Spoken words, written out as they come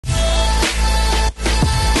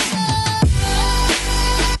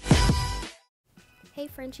Hey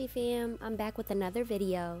Frenchie fam, I'm back with another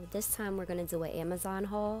video. This time we're going to do an Amazon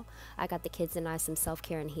haul. I got the kids and I some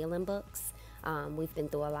self-care and healing books. We've been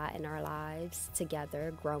through a lot in our lives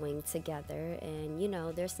together, growing together, and you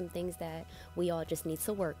know, there's some things that we all just need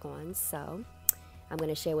to work on. So I'm going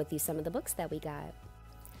to share with you some of the books that we got.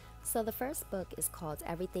 So the first book is called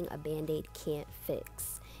Everything a Band-Aid Can't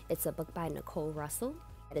Fix. It's a book by Nicole Russell.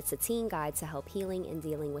 It's a teen guide to help healing and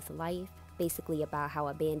dealing with life, basically about how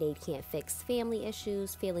a Band-Aid can't fix family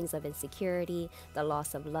issues, feelings of insecurity, the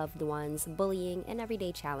loss of loved ones, bullying, and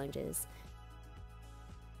everyday challenges.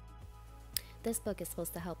 This book is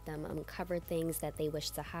supposed to help them uncover things that they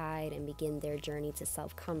wish to hide and begin their journey to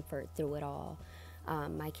self-comfort through it all.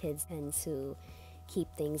 My kids tend to keep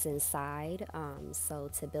things inside, so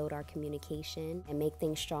to build our communication and make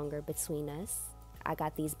things stronger between us. I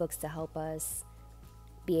got these books to help us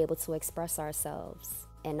be able to express ourselves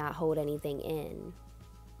and not hold anything in.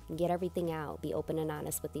 Get everything out, be open and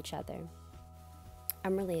honest with each other.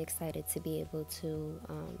 I'm really excited to be able to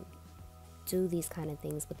do these kind of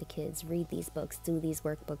things with the kids, read these books, do these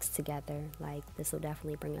workbooks together. Like, this will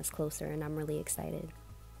definitely bring us closer, and I'm really excited.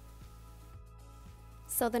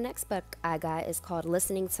 So the next book I got is called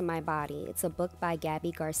Listening to My Body. It's a book by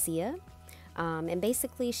Gabby Garcia. And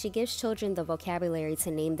basically she gives children the vocabulary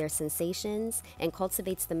to name their sensations and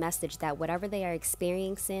cultivates the message that whatever they are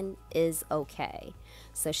experiencing is okay.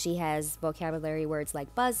 So she has vocabulary words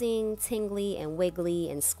like buzzing, tingly, and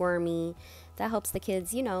wiggly, and squirmy. That helps the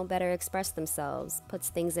kids, you know, better express themselves, puts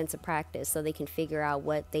things into practice so they can figure out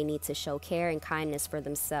what they need to show care and kindness for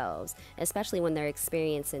themselves, especially when they're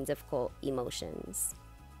experiencing difficult emotions.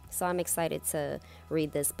 So I'm excited to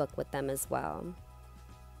read this book with them as well.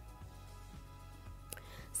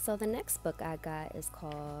 So the next book I got is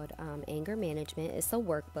called Anger Management. It's a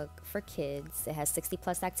workbook for kids. It has 60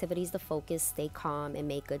 plus activities to focus, stay calm, and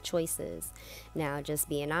make good choices. Now, just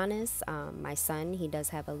being honest, my son, he does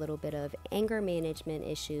have a little bit of anger management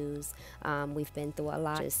issues. We've been through a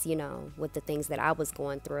lot, just, you know, with the things that I was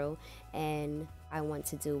going through. And I want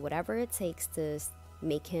to do whatever it takes to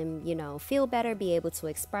make him, you know, feel better, be able to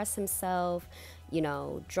express himself, you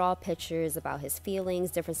know, draw pictures about his feelings,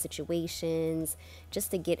 different situations, just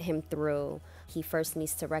to get him through. He first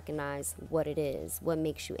needs to recognize what it is, what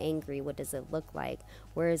makes you angry, what does it look like,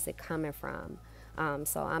 where is it coming from.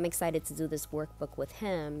 So I'm excited to do this workbook with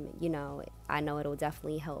him. You know, I know it'll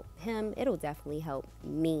definitely help him, it'll definitely help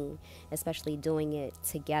me, especially doing it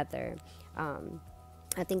together.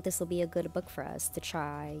 I think this will be a good book for us to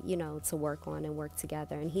try, you know, to work on and work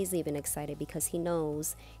together. And he's even excited because he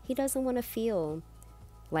knows he doesn't want to feel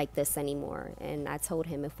like this anymore. And I told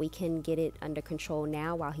him if we can get it under control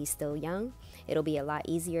now while he's still young, it'll be a lot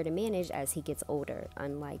easier to manage as he gets older.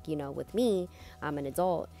 Unlike, you know, with me, I'm an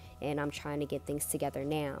adult and I'm trying to get things together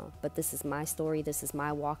now. But this is my story. This is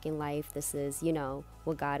my walk in life. This is, you know,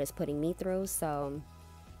 what God is putting me through. So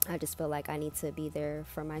I just feel like I need to be there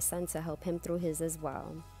for my son to help him through his as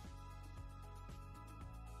well.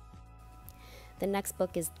 The next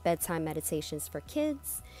book is Bedtime Meditations for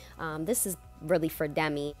Kids. This is really for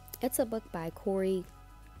Demi. It's a book by Corey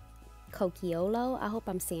Cocchiolo. I hope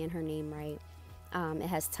I'm saying her name right. It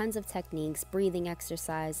has tons of techniques, breathing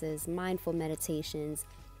exercises, mindful meditations,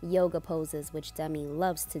 yoga poses, which Demi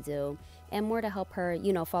loves to do, and more to help her,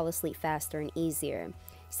 you know, fall asleep faster and easier.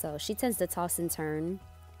 So she tends to toss and turn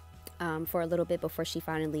for a little bit before she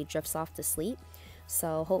finally drifts off to sleep.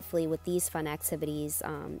 So hopefully with these fun activities,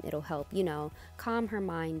 it'll help, you know, calm her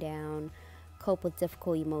mind down, cope with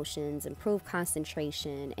difficult emotions, improve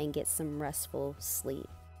concentration, and get some restful sleep.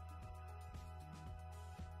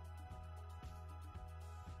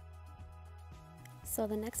 So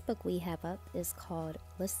the next book we have up is called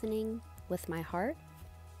Listening with My Heart.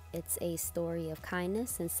 It's a story of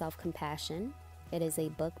kindness and self-compassion. It is a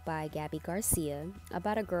book by Gabby Garcia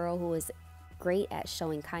about a girl who is great at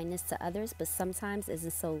showing kindness to others, but sometimes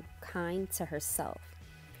isn't so kind to herself.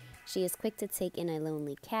 She is quick to take in a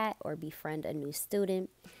lonely cat or befriend a new student,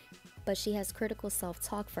 but she has critical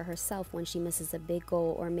self-talk for herself when she misses a big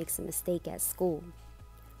goal or makes a mistake at school.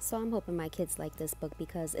 So I'm hoping my kids like this book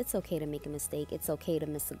because it's okay to make a mistake. It's okay to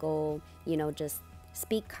miss a goal. You know, just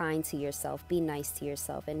speak kind to yourself, be nice to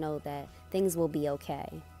yourself, and know that things will be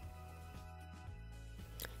okay.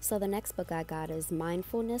 So the next book I got is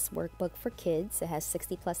Mindfulness Workbook for Kids. It has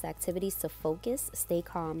 60 plus activities to focus, stay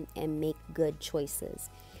calm, and make good choices.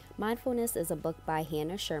 Mindfulness is a book by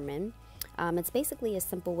Hannah Sherman. It's basically a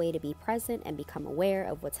simple way to be present and become aware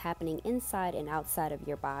of what's happening inside and outside of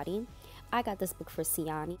your body. I got this book for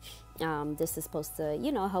Siani. This is supposed to,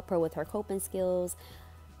 you know, help her with her coping skills,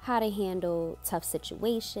 how to handle tough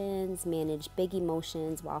situations, manage big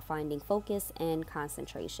emotions while finding focus and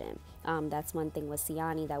concentration. That's one thing with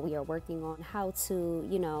Siani that we are working on, how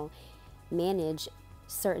to, manage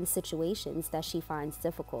certain situations that she finds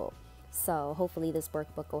difficult. So hopefully this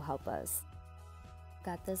workbook will help us.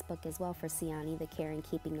 Got this book as well for Siani, The Care and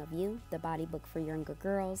Keeping of You, the body book for younger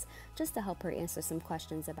girls, just to help her answer some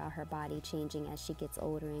questions about her body changing as she gets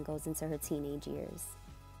older and goes into her teenage years.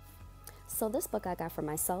 So this book I got for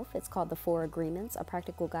myself. It's called The Four Agreements, A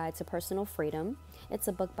Practical Guide to Personal Freedom. It's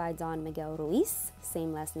a book by Don Miguel Ruiz,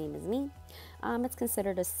 same last name as me. It's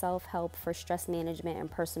considered a self-help for stress management and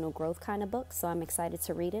personal growth kind of book, so I'm excited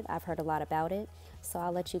to read it. I've heard a lot about it, so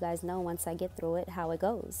I'll let you guys know once I get through it how it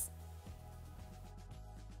goes.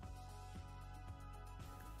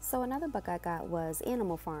 So another book I got was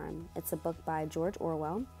Animal Farm. It's a book by George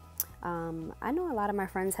Orwell. I know a lot of my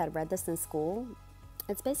friends had read this in school.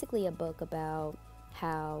 It's basically a book about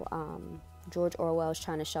how George Orwell is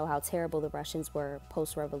trying to show how terrible the Russians were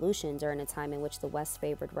post-revolution during a time in which the West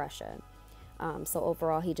favored Russia. So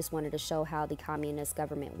overall, he just wanted to show how the communist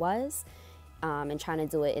government was and trying to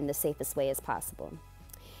do it in the safest way as possible.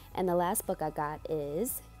 And the last book I got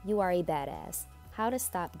is You Are a Badass, How to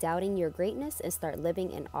Stop Doubting Your Greatness and Start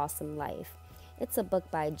Living an Awesome Life. It's a book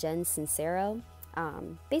by Jen Sincero.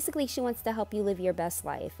 Basically, she wants to help you live your best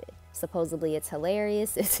life. Supposedly, it's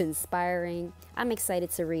hilarious, it's inspiring. I'm excited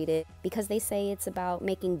to read it because they say it's about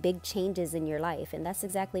making big changes in your life, and that's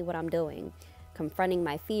exactly what I'm doing. Confronting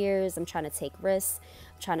my fears, I'm trying to take risks,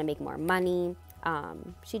 I'm trying to make more money.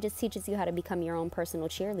 She just teaches you how to become your own personal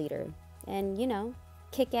cheerleader and,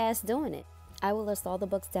 kick ass doing it. I will list all the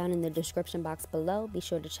books down in the description box below. Be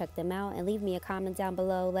sure to check them out and leave me a comment down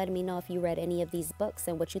below letting me know if you read any of these books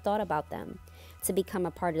and what you thought about them. To become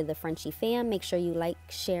a part of the Frenchiiee fam, make sure you like,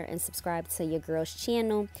 share, and subscribe to your girl's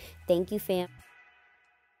channel. Thank you, fam.